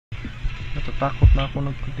Natatakot na ako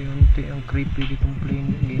nagkunti-unti. Ang creepy ditong playing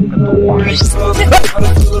game na to.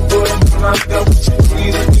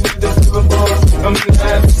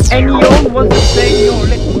 And yun, what's up sa inyo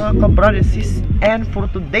ulit mga kabrad, sis. And for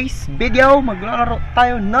today's video, maglalaro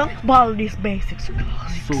tayo ng Baldi's Basics.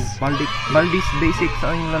 So, Baldi's Basics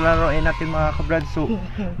ang lalaroin natin mga kabrad. So,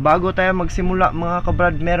 bago tayo magsimula mga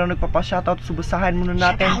kabrad, meron nagpapa-shoutout. Subasahan muna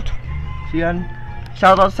natin. So yan,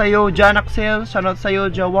 shoutout sa'yo John Axel, shoutout sa'yo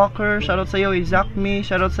Ja Walker, shoutout sa'yo Isakmi,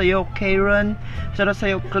 shoutout sa'yo Karen, shoutout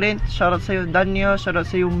sa'yo Clint, shoutout sa'yo Daniel, shoutout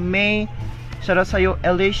sa'yo May, shoutout sa'yo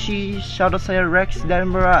Elishi, shoutout sa'yo Rex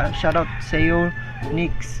Denbera, shoutout sa'yo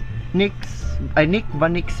Nick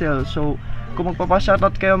Vanixel. So kung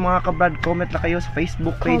magpapa-shoutout kayo mga kabrad, comment na kayo sa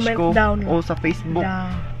Facebook page ko o sa Facebook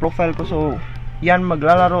profile ko. So yan,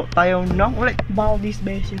 maglalaro tayo ng ulit Baldi's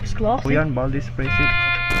Basics class. O yan, Baldi's Basics.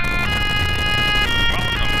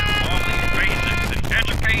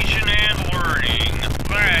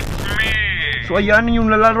 So ayan yung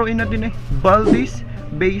lalaroin natin Baldi's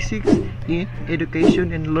Basics in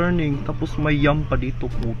Education and Learning. Tapos may yam pa dito,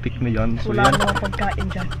 putik na yan. So wala yan, na pagkain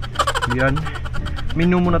dyan. yan,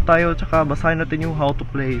 menu muna tayo, tsaka basahin natin yung how to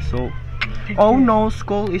play. So oh no,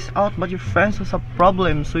 school is out but your friends has a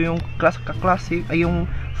problem. So yung kaklase ay yung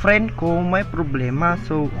friend ko may problema.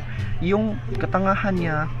 So yung katangahan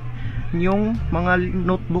niya, yung mga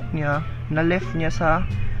notebook niya na left niya sa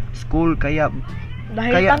school, kaya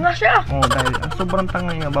tanga siya. Oh, dahil sobrang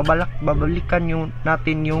tanga niya, babalikan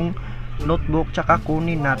natin yung notebook tsaka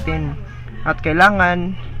kunin natin. At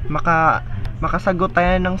kailangan makasagot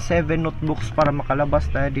tayo ng 7 notebooks para makalabas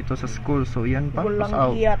tayo dito sa school. So yan pa.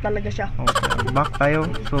 Walang hiya talaga siya. Okay, back tayo.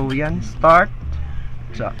 So yan, start.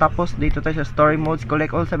 So, tapos dito tayo sa story modes,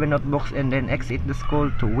 collect all 7 notebooks and then exit the school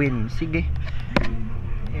to win. Sige.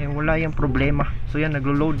 Wala yung problema. So yan,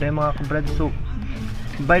 naglo-load na yung mga kabrad. So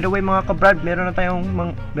by the way mga kabrad, meron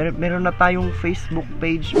na tayong Facebook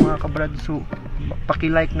page mga kabrad. So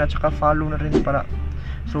paki-like na tsaka follow na rin para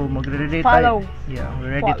so magre-ready tayo. Yeah,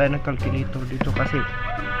 ready tayo ng calculator dito kasi.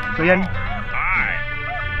 So yan.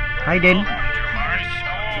 Hi din.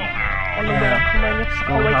 Ano ba?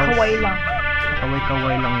 Kaway-kaway lang.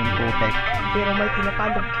 Kaway-kaway lang yung POTEK. Pero may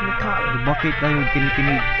tinatagong kimikal. Bakit tayo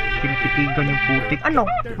tinititigan yung putik? Ano?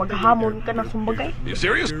 Maghamon ka na sumbagay? You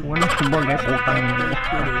serious? Wala sumbagay, putang mo.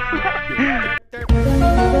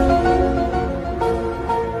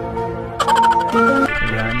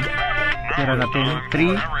 Ayan. Tira natin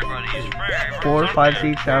 3 4, 5,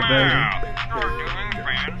 6, 7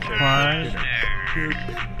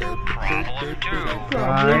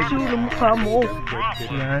 5 yung mukha mo.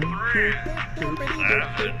 Yan 3.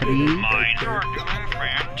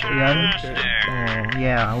 Yan. Oh,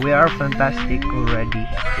 yeah, we are fantastic already.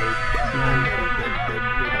 Yan.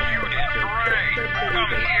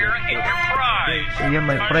 So yan,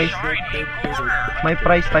 may prize. May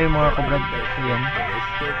prize tayo mga kabrad. Yan.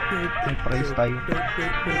 May prize tayo.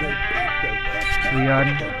 So yan.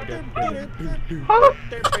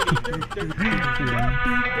 Yan.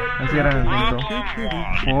 Nasira natin to.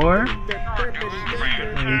 4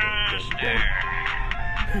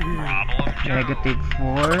 8 negative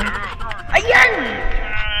 4. Ayan!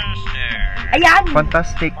 Ayan!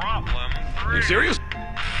 Fantastic. You serious?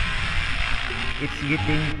 It's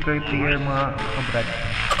getting creepier mga kabrad.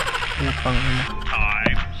 Upang ina.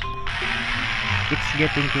 It's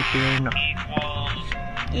getting creepier na.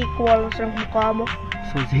 Equal sa mukha mo.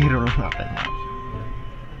 So 0 lang natin.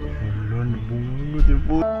 Wala na bungot yung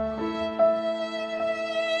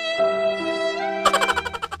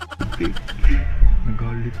putik.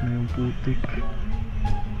 Nagalit na yung putik.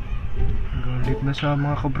 Nagalit na siya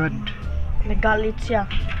mga kabrad. Nagalit siya.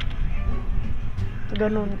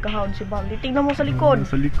 Ganun kahawad si Baldi. Tingnan mo sa likod.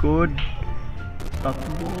 Sa likod.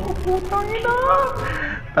 Tatlo. Putang ina.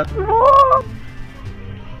 Tatlo.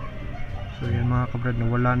 So yan mga kabrad,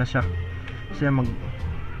 nawala na siya. Kasi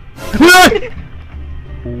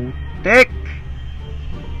putik.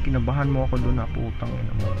 Kinabahan mo ako doon na, putang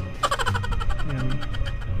ina mo. Yan.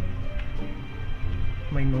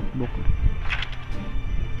 May notebook.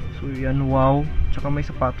 So yan, wow. Tsaka may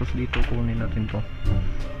sapatos dito, kunin natin to.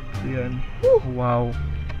 So yan, wow.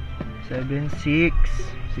 7, 6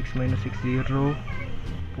 minus 6, 0.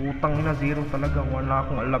 Putang ina, 0 talaga. Wala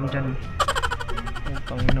akong alam dyan.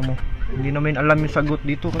 Putang ina mo. Hindi namin alam yung sagot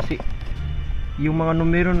dito kasi yung mga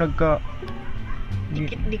numero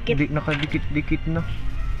nakadikit-dikit na.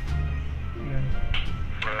 Yan.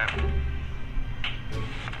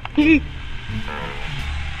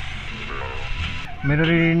 May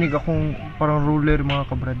naririnig akong parang ruler mga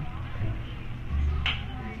kabrad.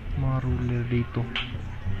 Mga ruler dito.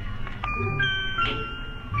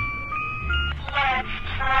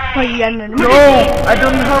 Ayan na naman. No! I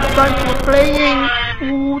don't have time for playing!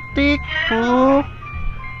 Putik po!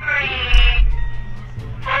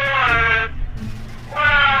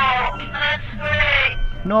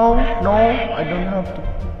 No! No! I don't have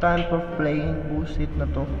time for playing. Bullshit na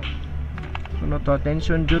to. So not to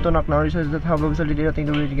attention due to acknowledge that have obviously dating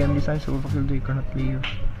the game design so facility you cannot play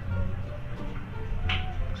use.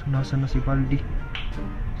 So nasa na si Baldi?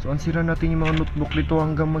 So ansira natin yung mga notebook dito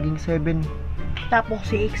hanggang maging 7. Tapos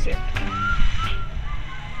si exit.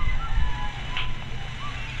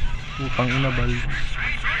 Upang ina Baldi.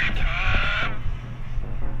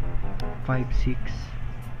 5, 6.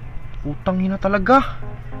 Utang ina talaga.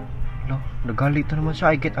 No, nagalit na naman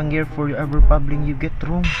siya. I get angry for ever publishing you get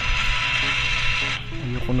wrong.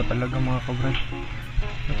 Ayoko na talaga mga kabrad.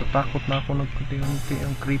 Natatakot na ako nagkunti-unti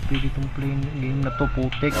ang creepy ditong playing game na to,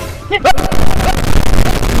 putek.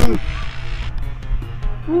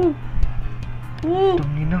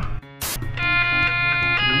 Tangina.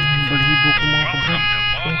 Yung balhibo ko mga kabrad.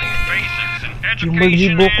 Yung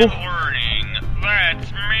balhibo ko.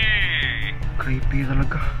 Creepy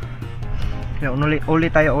talaga. Kaya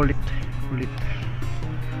ulit tayo ulit.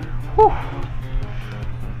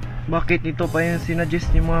 Bakit ito pa yung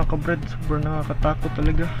sinuggest niyo mga kabrad? Sobrang nakakatakot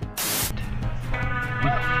talaga.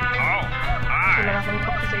 Wala na akong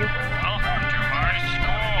pakti sa'yo.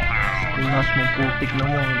 Kunas mong putik na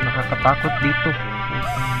mo. Nakakatakot dito.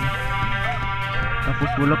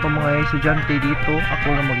 Tapos wala pa mga estudyante dito. Ako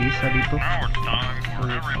lang mag-isa dito.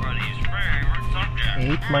 8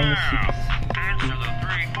 minus 6.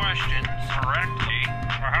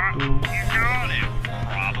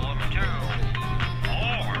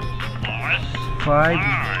 5,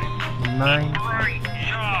 9,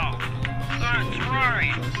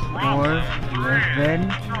 4, 11.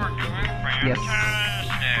 Yes.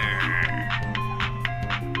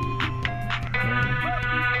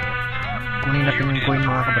 Kunin natin yung coin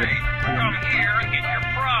mga kabrad. Ayan.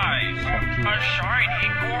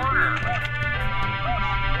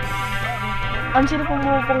 Ang sino po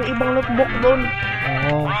mo pang ibang notebook doon?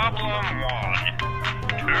 Oo.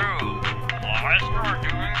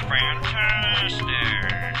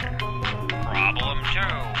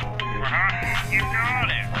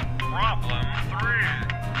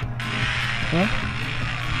 Huh?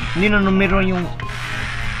 Hindi na numero yung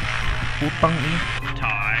utang ini.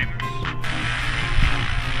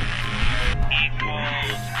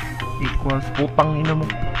 Equals utang ina mo.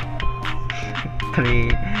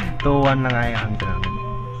 3, 2, 1 na nga yan.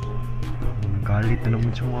 Galit na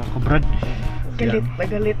naman siya mga kabrad. Galit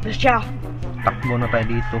na siya. Takbo na tayo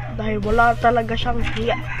dito. Dahil wala talaga siyang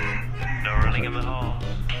hiya.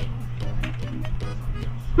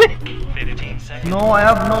 No, I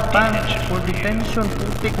have no time for detention.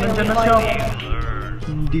 Putik, nandyan na siya.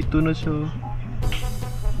 Dito na siya.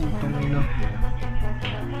 Utang ina.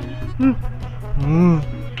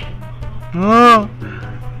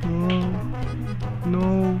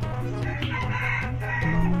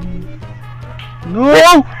 No.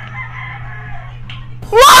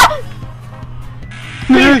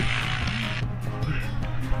 Hey!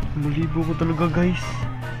 Malibo ko talaga guys.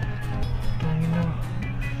 Tangina.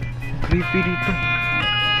 Creepy dito.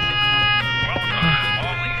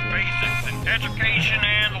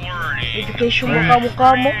 Education mo kamukha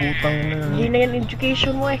mo. Putang na. Hindi na yan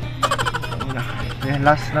education mo eh. Tangina. Ayan,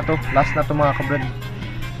 last na to mga kabrad.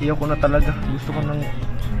 Iyaw ko na talaga. Gusto ko nang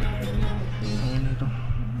ayan ito.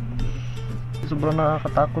 Sobrang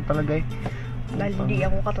nakakatakot talaga eh. Dahil hindi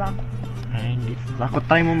ako katakot. Ay, hindi. Takot,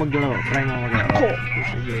 try mo maglaro. Ako.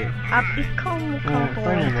 Sige. At ikaw mukha ko.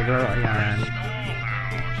 Try mo maglaro. Ayan.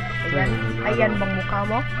 Ayan bang mukha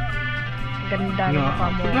mo? Ganda ng mukha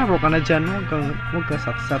mo. Maglaro ka na dyan. Huwag ka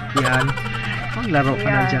sapsap yan. Maglaro ka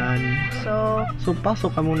na dyan. So,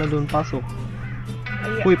 pasok ka muna doon. Pasok.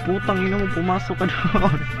 Ayan. Uy, putang ina mo. Pumasok ka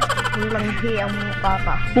doon. Walang hiyang mukha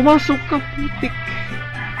ka. Pumasok ka, putik.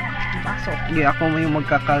 Pasok. Sige, ako mo yung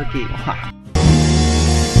magkakalki.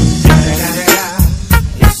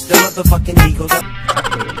 It's the motherfucking Eagle.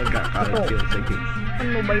 Ako yung magkakalki. Sige.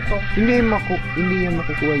 Ano ba ito? Hindi yan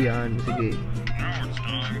makukuha yan. Sige.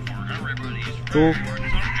 2.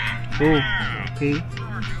 Okay.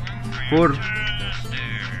 4.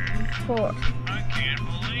 4.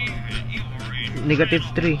 Negative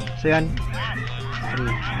 3. So yan. 3.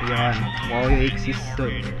 Ayan. Wow, yung exist. So.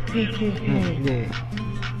 Okay.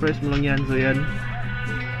 Press mo lang yan. So yan.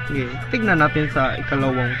 Okay. Tignan natin sa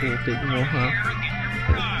ikalawang putik mo, ha?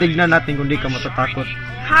 Tignan natin kung di ka matatakot.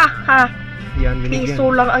 Ha ha. Yan, binigyan.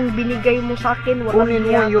 Piso lang ang binigay mo sa akin. Walang Kunin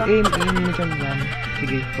mo hiya yung ka. aim mo dyan. Yan.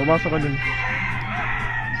 Sige, pumasok ka dun.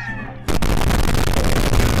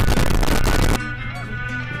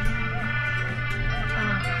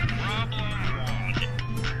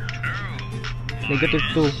 Negative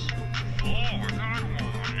 2.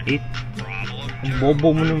 8. Ang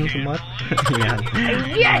bobo mo naman sa math. Yan.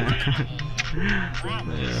 Ayan!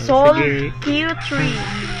 Sol Sige. Q3.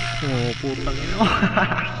 Oh, putang ina.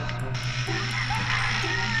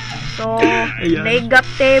 So, Ayan.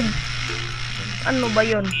 negative. Ano ba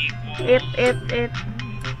yun? 8, 8, 8.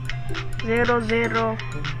 0, 0.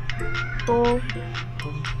 2,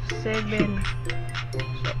 7.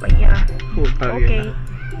 So, kaya. Putang Okay.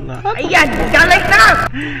 ina. Ayan! Galing na!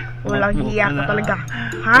 Walang Tumakbo hiya ka ko na. talaga.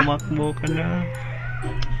 Ha? Tumakbo ka na.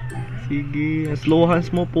 Sige, slow hands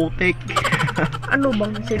mo, POTEK. Ano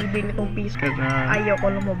bang silbi nitong piece? Ka na. Ayaw ko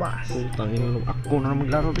lumabas. Putang ina, ako na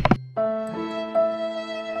maglaro eh.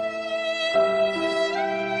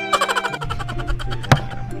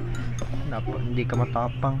 Hindi ka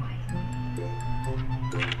matapang.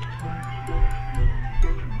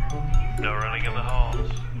 No running in the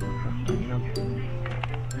halls.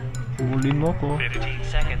 Bulin mo ko. 15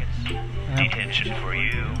 seconds. Detention for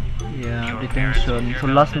you. Yeah, detention. So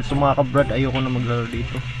last nito mga kabrad, ayoko na maglaro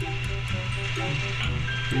dito.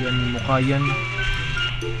 So yan, yung mukha yan.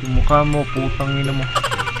 Yung mukha mo, putang ina mo.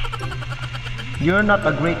 You're not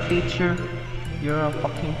a great teacher. You're a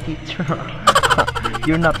fucking teacher.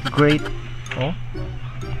 You're not great. Oh?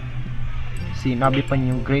 Sinabi pa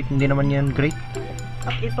niyo great, hindi naman yan great.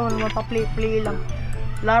 At ito naman pa-play lang.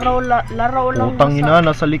 Laro lang. Putang ina,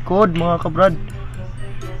 nasa likod mga kabrad.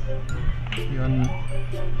 Yan.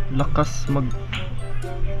 Lakas mag...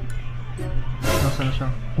 Nasaan na siya?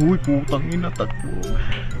 Uy, putang ina, tatlo.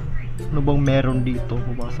 Ano bang meron dito?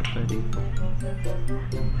 Pumasok tayo dito.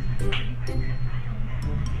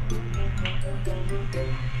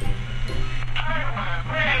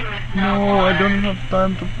 No, I don't have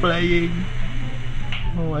time to playing.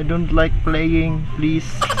 No, I don't like playing, please.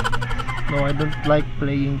 No, I don't like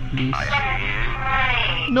playing, please.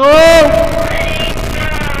 No!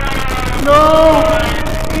 No!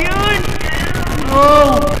 Yun! No!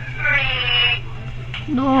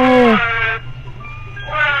 No!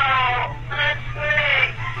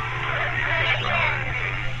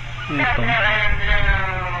 Putang.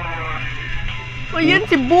 Ayan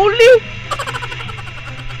si Bully!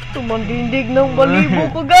 Tumandindig ng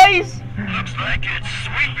balibo ko, guys! Looks like it's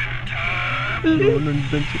sweeping time. No,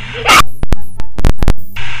 nandun siya.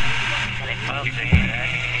 I'll take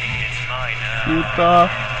that. It's mine now. Puta.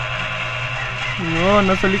 No,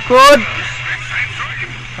 nasa likod.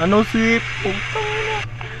 Ano sweep? Putang ina.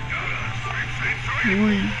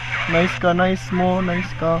 Uy. Nice ka, nice mo.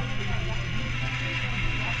 Nice ka.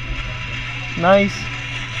 Nice.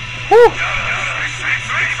 Woo!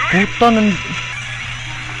 Puta,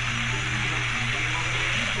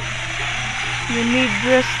 You need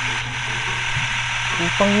rest.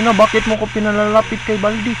 putang ina, bakit mo ko pinalalapit kay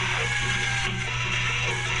Baldi?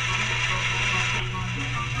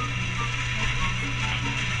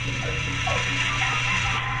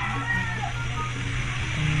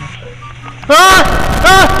 Ah!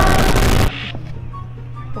 Ah!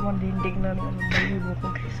 Tumandindig na ng balibo ko,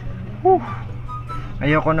 guys.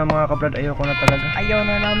 Ayoko na mga kabrad, ayoko na talaga. Ayaw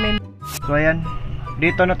na namin. So ayan,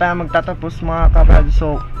 dito na tayo magtatapos mga kabrad.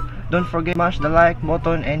 So don't forget smash the like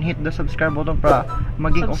button and hit the subscribe button para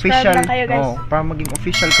maging Subscribe official. na kayo, guys. Para maging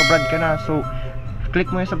official kabrad ka na. So click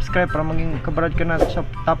mo yung subscribe para maging kabrad ka na.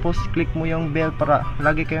 Tapos click mo yung bell para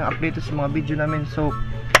lagi kayong updated sa mga video namin. So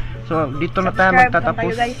dito na tayo Subscribe na magtatapos.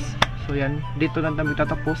 kayo, guys. So yan, dito na tayo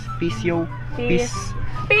magtatapos. Peace yo. Peace.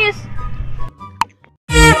 Peace.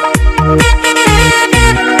 Peace!